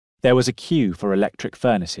There was a queue for electric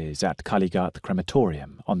furnaces at Calcutta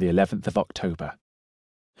crematorium on the 11th of October.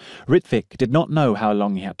 Ritwik did not know how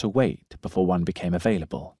long he had to wait before one became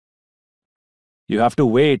available. "You have to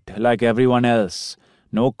wait like everyone else.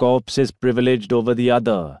 No corpse is privileged over the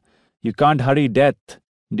other. You can't hurry death.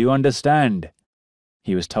 Do you understand?"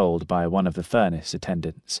 he was told by one of the furnace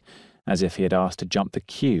attendants, as if he had asked to jump the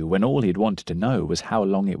queue when all he had wanted to know was how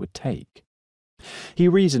long it would take. He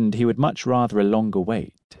reasoned he would much rather a longer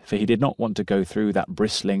wait, for he did not want to go through that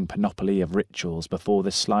bristling panoply of rituals before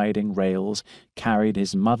the sliding rails carried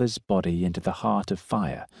his mother's body into the heart of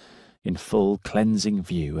fire, in full cleansing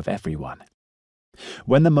view of everyone.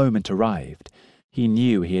 When the moment arrived, he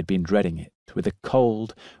knew he had been dreading it, with a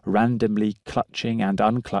cold, randomly clutching and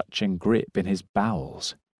unclutching grip in his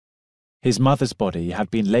bowels. His mother's body had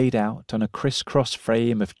been laid out on a criss-cross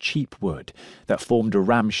frame of cheap wood that formed a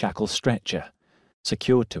ramshackle stretcher,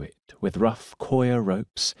 secured to it with rough coir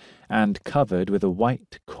ropes and covered with a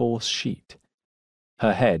white, coarse sheet.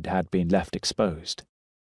 Her head had been left exposed.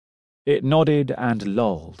 It nodded and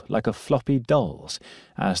lolled like a floppy doll's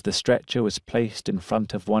as the stretcher was placed in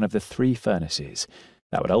front of one of the 3 furnaces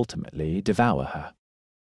that would ultimately devour her.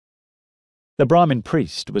 The Brahmin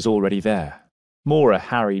priest was already there, more a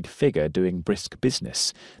harried figure doing brisk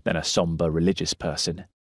business than a sombre religious person.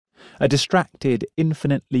 A distracted,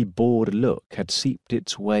 infinitely bored look had seeped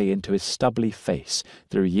its way into his stubbly face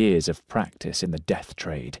through years of practice in the death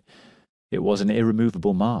trade. It was an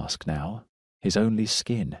irremovable mask now, his only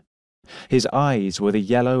skin. His eyes were the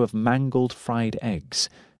yellow of mangled fried eggs,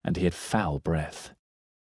 and he had foul breath.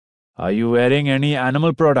 "Are you wearing any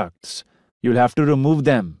animal products? You'll have to remove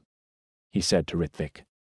them," he said to Ritwik.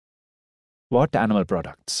 "What animal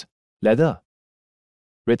products? Leather?"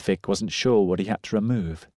 Ritwik wasn't sure what he had to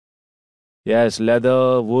remove. "Yes,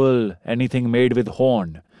 leather, wool, anything made with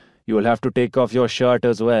horn. You will have to take off your shirt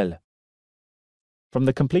as well." From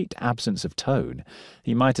the complete absence of tone,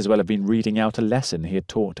 he might as well have been reading out a lesson he had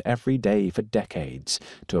taught every day for decades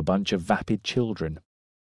to a bunch of vapid children.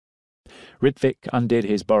 Ritwik undid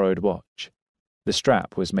his borrowed watch. The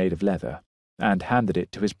strap was made of leather, and handed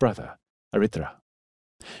it to his brother, Arithra.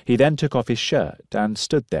 He then took off his shirt and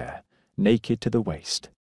stood there, naked to the waist.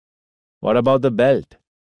 "What about the belt?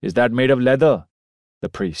 Is that made of leather?" the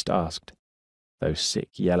priest asked. Those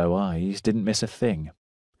sick yellow eyes didn't miss a thing.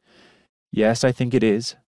 "Yes, I think it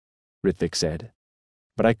is," Ritwik said.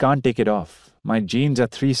 "But I can't take it off. My jeans are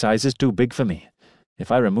 3 sizes too big for me.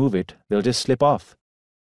 If I remove it, they'll just slip off."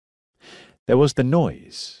 There was the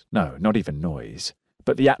noise, no, not even noise,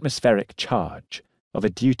 but the atmospheric charge of a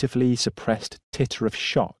dutifully suppressed titter of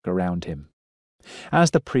shock around him. As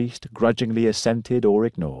the priest grudgingly assented or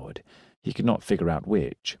ignored, he could not figure out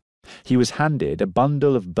which, he was handed a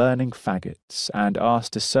bundle of burning faggots and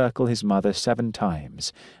asked to circle his mother 7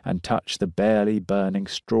 times and touch the barely burning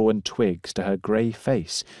straw and twigs to her grey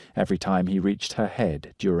face every time he reached her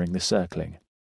head during the circling.